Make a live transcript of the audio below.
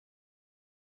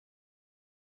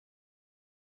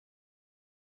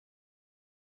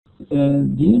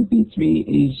DNP3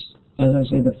 is, as I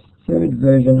said, the third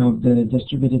version of the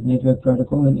distributed network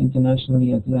protocol, and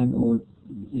internationally acclaimed, or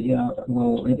yeah,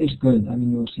 well, it is good. I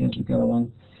mean, you'll see as we go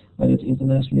along, but it's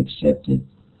internationally accepted,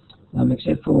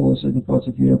 except for certain parts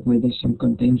of Europe where there's some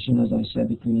contention, as I said,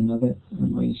 between another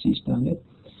IEC standard.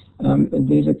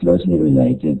 There's a closely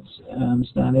related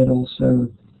standard also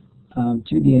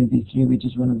to DNP3, which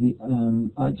is one of the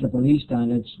IEEE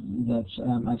standards that's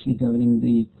actually governing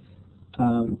the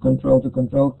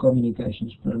control-to-control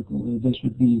communications protocol. This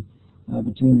would be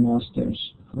between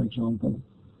masters, for example,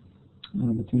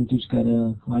 between two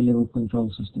SCADA high-level control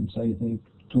systems. So they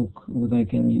talk, or they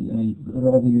can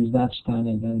rather use that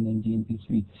standard than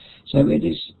DNP3. So it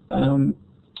is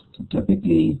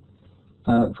typically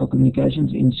for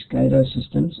communications in SCADA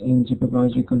systems, in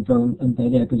supervisory control and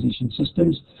data acquisition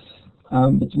systems,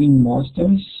 between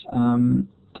masters,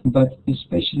 but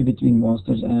especially between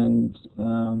masters and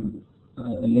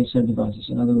lesser devices.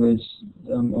 In other words,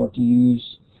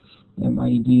 RTUs,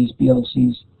 IEDs,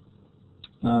 PLCs,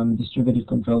 distributed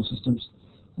control systems,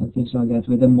 and things like that,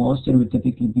 where the master would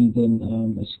typically be then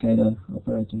a SCADA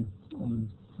operator,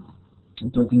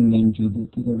 talking then to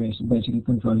the rest, basically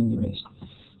controlling the rest.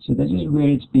 So this is where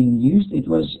it's being used. It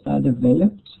was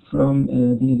developed from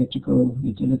the electrical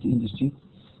utility industry,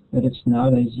 but it's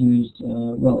nowadays used,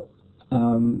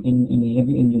 in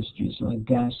heavy industries like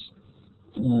gas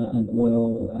and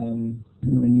oil,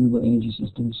 renewable energy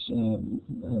systems,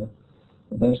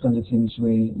 those kinds of things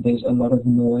where there's a lot of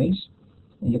noise,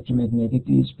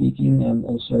 electromagnetically speaking, and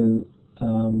also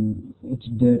it's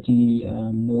dirty,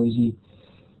 noisy.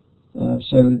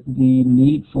 So the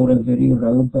need for a very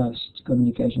robust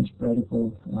communications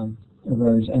protocol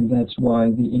arose, and that's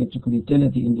why the electrical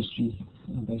utility industry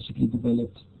basically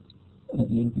developed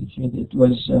DNP3. It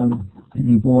was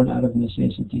born out of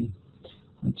necessity,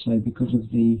 let's say, because of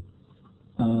the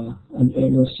and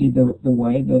you'll see the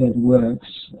way that it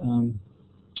works,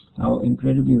 how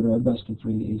incredibly robust it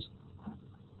really is.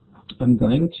 I'm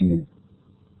going to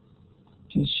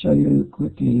just show you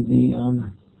quickly the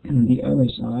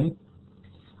OSI,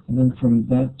 and then from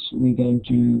that we're going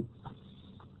to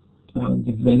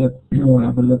develop or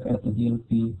have a look at the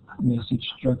DNP message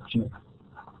structure.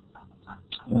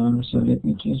 So let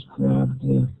me just grab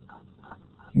the,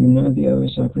 you know the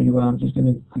OSI pretty well. I'm just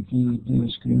going to quickly do a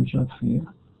screenshot for you.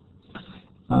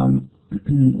 And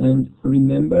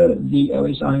remember, the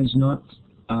OSI is not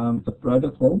a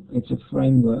protocol, it's a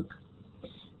framework,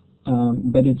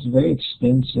 but it's very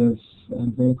extensive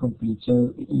and very complete.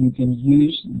 So you can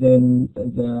use then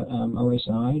the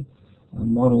OSI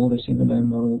model, the 7-layer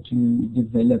model, to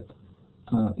develop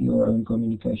your own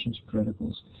communications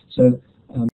protocols. So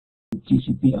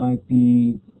TCP, IP,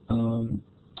 and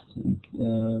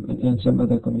some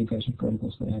other communication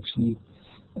protocols that actually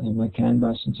like CAN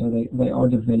bus, and so they are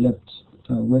developed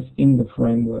within the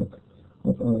framework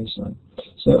of OSI.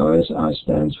 So OSI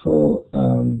stands for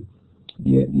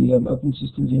the Open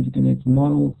Systems Interconnect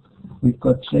model. We've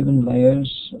got 7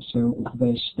 layers, so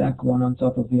they stack one on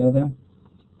top of the other.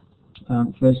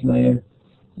 First layer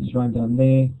is right down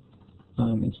there.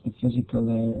 It's the physical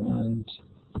layer, and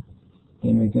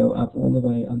then we go up all the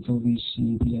way until we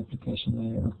see the application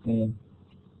layer up there.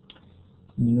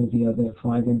 The other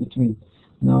 5 in between.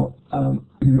 Now,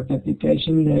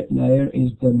 application layer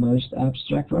is the most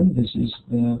abstract one. This is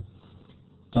the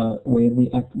where the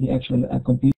actual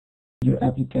computer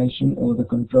application or the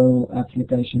control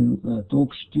application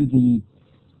talks to the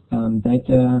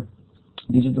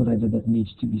digital data that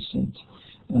needs to be sent.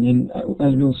 And then,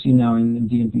 as we'll see now in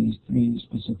DNP3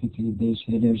 specifically, there's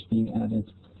headers being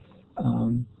added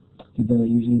to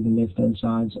usually the left-hand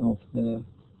sides of the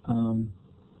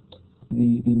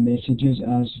messages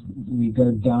as we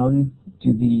go down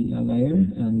to the layer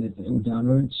and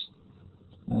downwards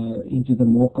into the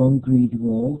more concrete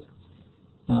world,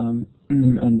 and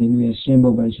then we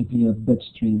assemble basically a bit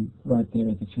stream right there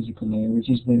at the physical layer, which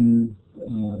is then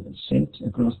sent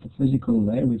across the physical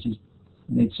layer, which is,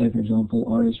 let's say, for example,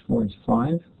 RS4 is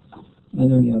 5,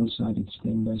 and on the other side it's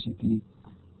then basically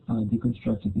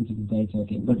deconstructed into the data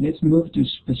again. But let's move to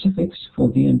specifics for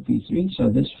DNP3. So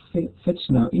this fits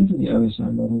now into the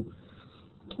OSI model.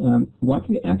 What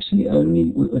we're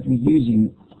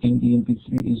using in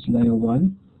DNP3 is layer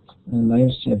 1,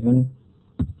 layer 7,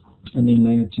 and then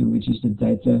layer 2, which is the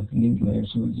data link layer.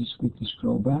 So we'll just quickly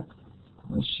scroll back.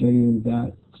 I'll show you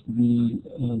that the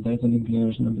data link layer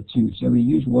is number 2. So we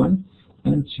use 1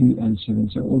 and 2 and 7.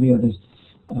 So all the others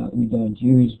we don't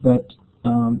use, but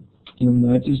you'll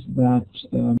notice that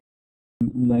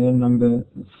layer number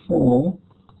 4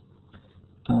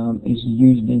 is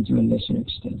used then to a lesser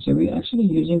extent. So we're actually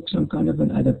using some kind of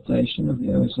an adaptation of the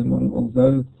OSI model,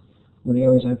 although, or the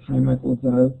OSI framework,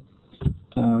 although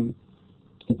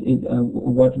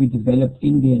what we developed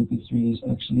in DNP3 is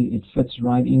actually, it fits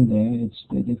right in there. It's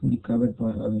definitely covered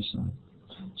by OSI.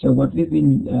 So what we're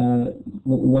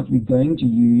going to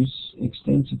use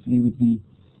extensively would be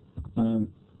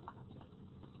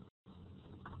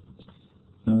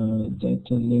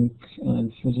data link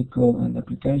and physical and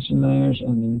application layers,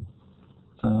 and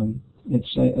then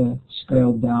let's say a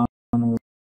scaled down or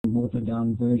watered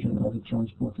down version of the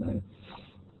transport layer.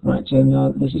 Right, so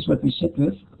now this is what we sit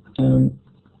with.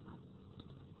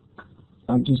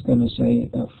 I'm just going to say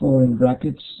 4 in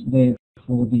brackets there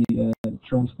for the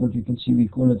transport. You can see we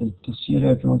call it a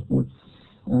serial transport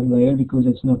layer because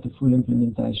it's not the full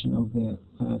implementation of the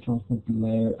transport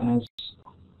layer as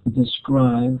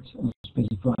described or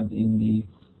specified in the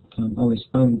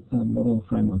OSI model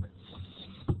framework.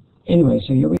 Anyway,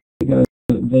 so here we go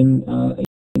then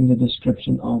in the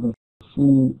description of a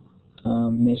full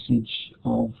message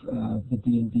of the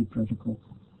DNP protocol.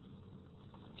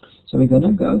 So we're going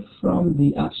to go from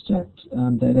the abstract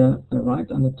data right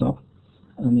on the top,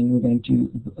 and then we're going to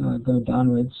go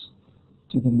downwards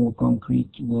to the more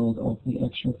concrete world of the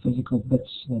actual physical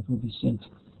bits that will be sent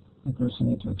across the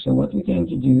network. So what we're going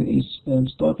to do is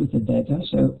start with the data.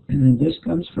 So this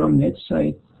comes from, let's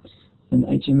say, an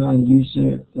HMI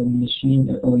user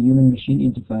machine or human-machine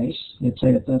interface. Let's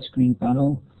say a touchscreen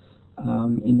panel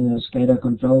in a SCADA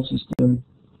control system.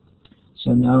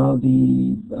 So now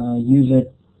the user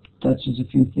touches a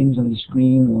few things on the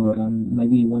screen, or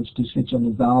maybe he wants to switch on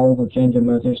a valve or change a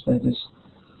motor status.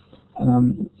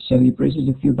 So he presses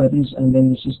a few buttons and then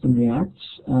the system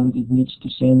reacts, and it needs to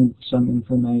send some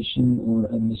information or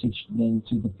a message then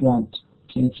to the plant.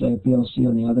 So let's say a PLC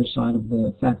on the other side of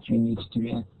the factory needs to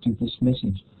react to this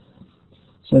message.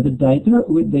 So the data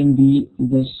would then be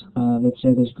this, let's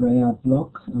say this grey out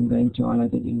block. I'm going to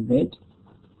highlight it in red.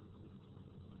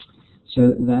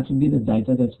 So that would be the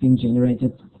data that's being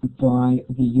generated by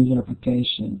the user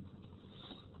application.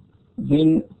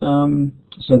 Then,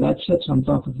 so that sits on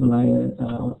top of the layer,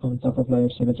 on top of layer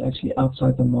 7. It's actually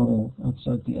outside the model,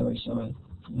 outside the OSI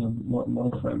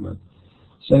model framework.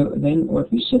 So then what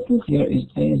we sit with here is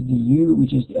ASDU,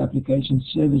 which is the Application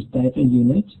Service Data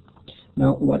Unit.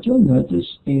 Now what you'll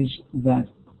notice is that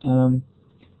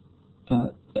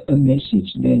a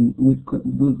message then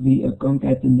would be a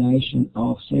concatenation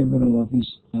of several of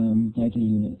these data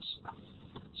units.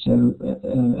 So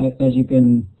as you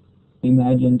can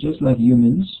imagine, just like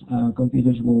humans,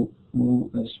 computers will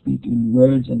speak in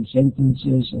words and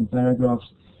sentences and paragraphs.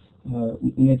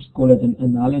 Let's call it an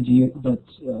analogy, but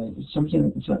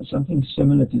something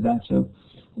similar to that. So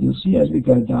you'll see as we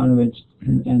go downwards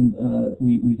and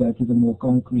we go to the more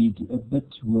concrete bit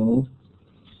world,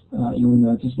 you will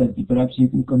notice that perhaps you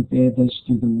can compare this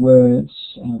to the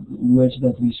words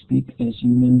that we speak as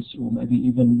humans, or maybe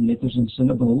even letters and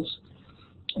syllables.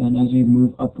 And as we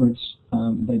move upwards,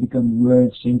 they become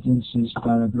words, sentences,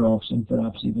 paragraphs, and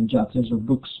perhaps even chapters or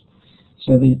books.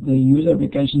 So the user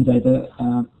application data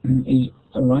is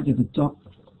right at the top,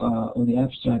 or the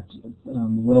abstract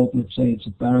world. Let's say it's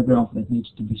a paragraph that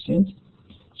needs to be sent.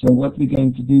 So what we're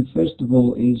going to do first of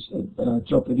all is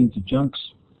chop it into chunks.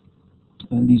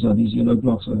 And these are these yellow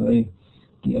blocks over there,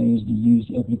 the ASDUs,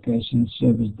 the Application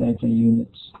Service Data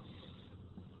Units.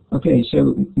 Okay,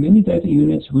 so many data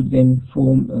units would then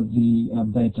form the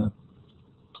data.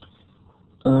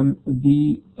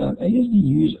 The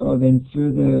ASDUs are then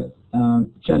further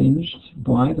challenged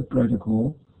by the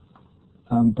protocol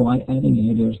by adding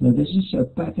headers. Now this is a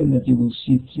pattern that you will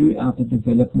see throughout the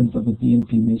development of a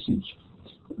DNP message,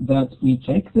 that we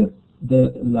take the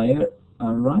layer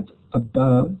right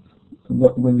above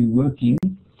where we're working,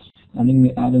 and then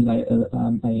we add a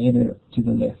header to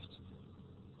the left.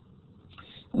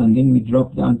 And then we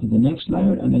drop down to the next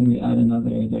layer, and then we add another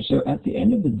header. So at the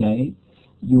end of the day,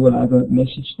 you will have a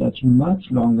message that's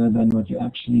much longer than what you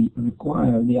actually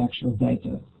require, the actual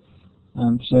data.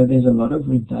 So there's a lot of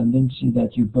redundancy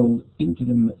that you build into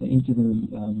the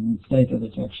data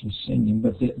that you're actually sending.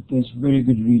 But there's very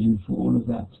good reason for all of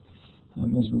that,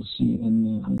 as we'll see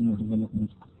in the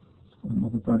development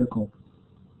of the protocol.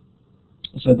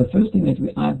 So the first thing that we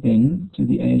add then to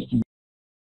the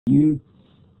ASDU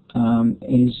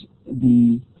is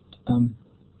the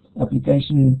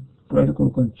application protocol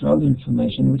control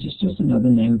information, which is just another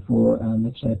name for,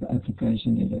 let's say, the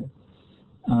application header.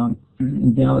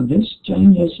 Now this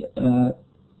changes an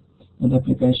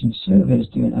application service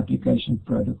to an application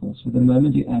protocol. So the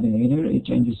moment you add a header, it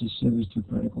changes the service to a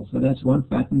protocol. So that's one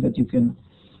pattern that you can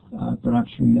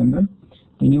perhaps remember.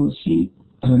 Then you will see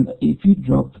if you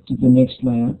drop to the next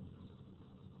layer,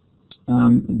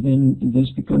 then this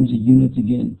becomes a unit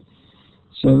again.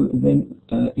 So then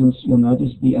you'll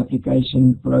notice the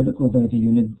application protocol data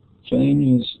unit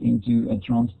changes into a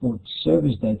transport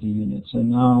service data unit. So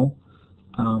now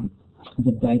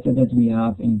the data that we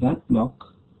have in that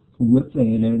block with the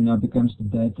header now becomes the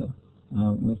data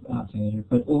without the header.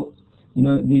 But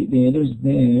the header is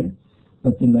there,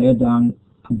 but the layer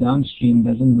downstream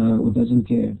doesn't know or doesn't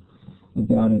care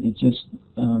about it. It just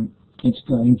it's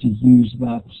going to use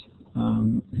that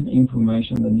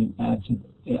information and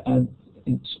add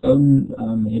its own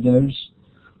headers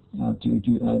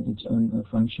to add its own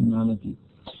functionality.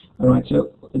 Alright,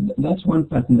 so that's one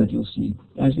pattern that you'll see.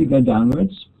 As we go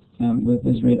downwards, with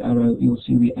this red arrow, you'll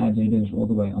see we add headers all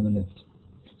the way on the left.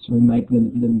 So we make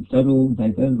the total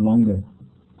data longer.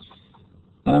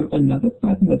 Another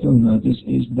pattern that you'll notice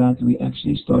is that we're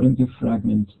actually starting to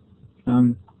fragment.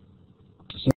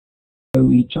 So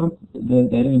we chunk the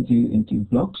data into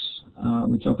blocks.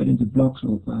 We chop it into blocks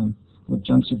or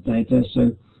chunks of data.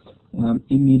 So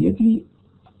immediately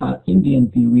in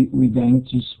DNP, we're going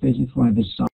to specify the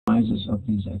sizes of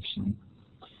these actually.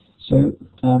 So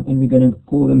and we're going to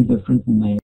call them different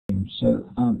names. So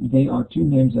there are two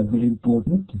names that are very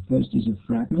important. The first is a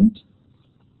fragment.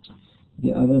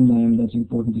 The other name that's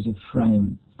important is a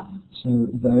frame. So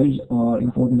those are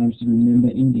important names to remember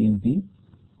in DNP.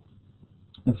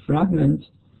 A fragment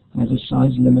has a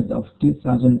size limit of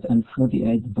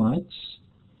 2048 bytes,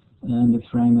 and the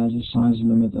frame has a size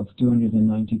limit of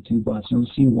 292 bytes. You'll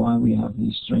see why we have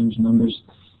these strange numbers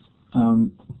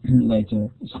later,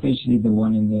 especially the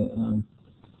one in the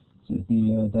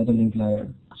data link layer.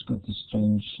 It's got this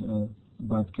strange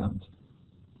byte count.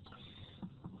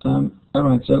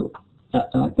 Alright, so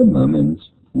at the moment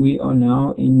we are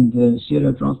now in the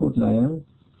serial transport layer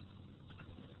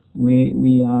where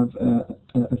we have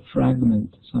a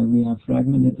fragment. So we have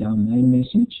fragmented our main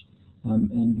message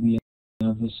and we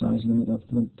have the size limit of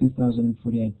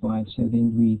 2048 bytes. So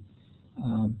then we,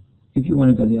 if you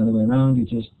want to go the other way around, you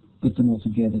just put them all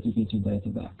together to get your data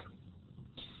back.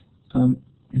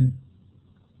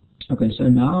 Okay, so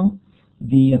now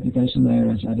the application layer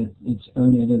has added its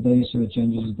own header there, so it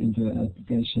changes it into an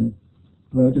application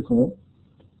protocol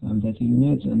data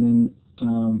unit, and then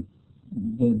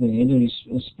the header is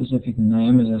a specific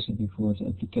name, as I said before. It's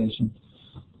application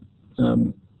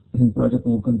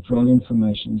protocol control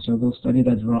information. So we'll study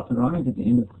that right at the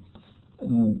end of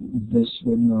this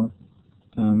webinar.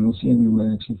 We'll see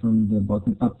everywhere actually from the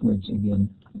bottom upwards again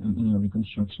in our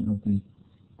reconstruction of the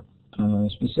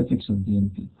specifics of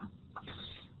DNP.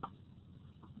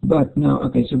 But now,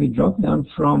 okay, so we drop down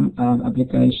from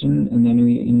application and then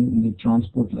we're in the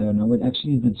transport layer. Now, we're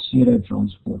actually the pseudo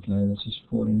transport layer. This is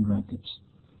 4 in brackets.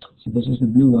 So this is the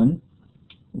blue one,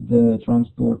 the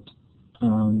transport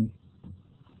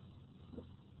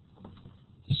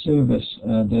service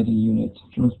data unit.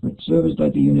 Transport service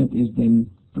data unit is then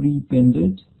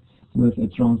prepended with a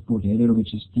transport header,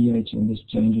 which is TH, and this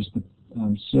changes the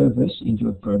service into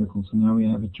a protocol. So now we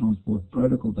have a transport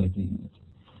protocol data unit.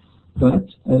 But,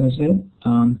 as I said,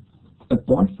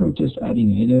 apart from just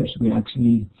adding headers, we're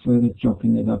actually further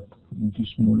chopping it up into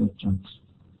smaller chunks.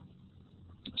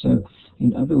 So,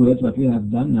 in other words, what we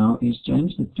have done now is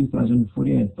change the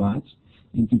 2048 bytes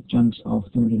into chunks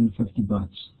of 250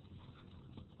 bytes.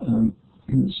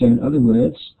 So, in other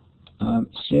words,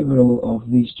 several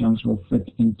of these chunks will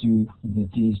fit into the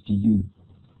TSDU.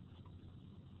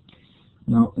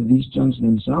 Now, these chunks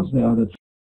themselves, they are the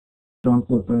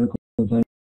transport protocol data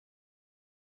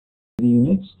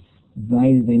units.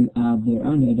 They then add their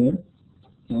own header,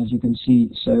 as you can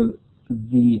see. So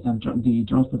the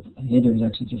transport header is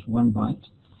actually just 1 byte,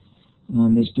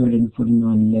 and there's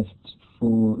 249 left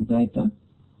for data.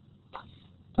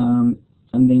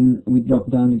 And then we drop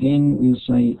down again. We'll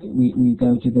say we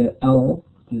go to the L.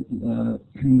 We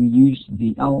use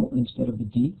the L instead of the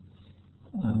D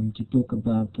to talk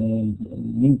about the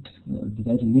link, the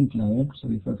data link layer. So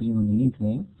we're focusing on the link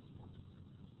layer.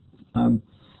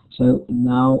 So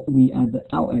now we add the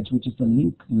LH, which is the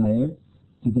link layer,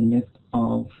 to the left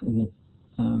of the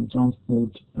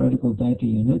transport protocol data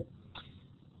unit,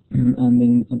 and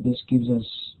then this gives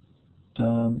us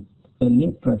a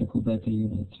link protocol data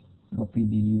unit, or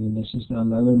PDU, and this is the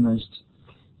lowermost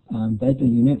data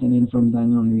unit, and then from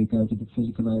then on we go to the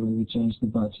physical layer where we change the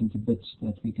bytes into bits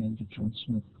that we're going to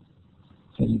transmit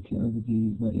physically over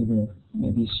the whatever,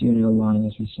 maybe serial line,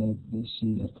 as we say. We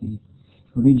see that the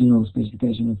original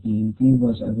specification of the DNP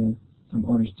was over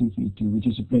RS-232, which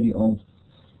is a pretty old,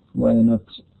 well, not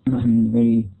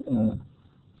very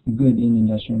good in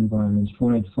industrial environments.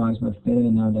 485 is much better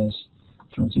nowadays.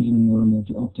 transitioning more and more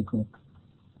to optical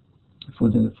for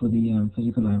the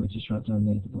physical layer, which is right down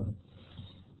there at the bottom.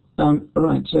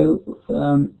 Right, so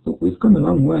we've come a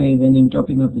long way then in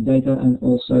chopping up the data and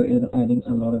also adding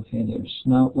a lot of headers.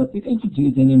 Now, what we're going to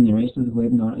do then in the rest of the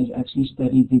webinar is actually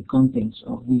study the contents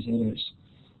of these headers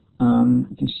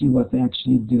to see what they're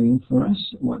actually doing for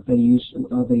us, what they use,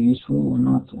 are they useful or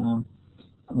not,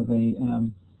 are they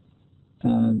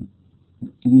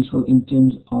useful in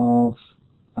terms of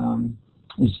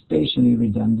especially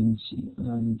redundancy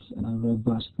and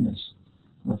robustness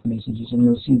of messages, and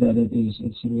you'll see that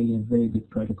it's really a very good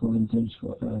protocol in terms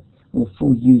or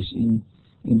for use in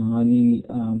highly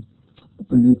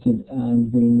polluted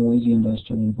and very noisy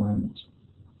industrial environments.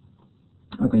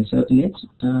 Okay, so let's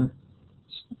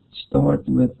start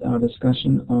with our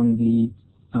discussion on the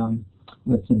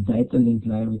with the data link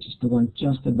layer, which is the one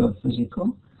just above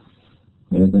physical.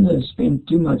 We're not going to spend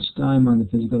too much time on the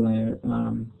physical layer.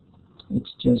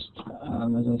 It's just,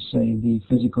 as I say, the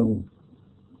physical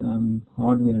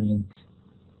hardware link.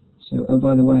 So, oh,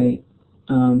 by the way,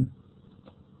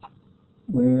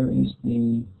 where is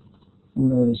the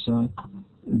other side?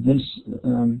 This,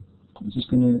 I'm just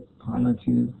going to highlight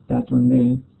you, that one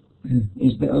there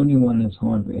is the only one that's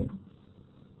hardware.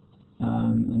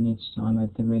 And let's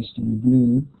highlight the rest in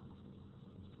blue.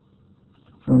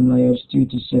 From layers 2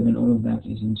 to 7, all of that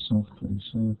is in software.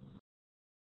 So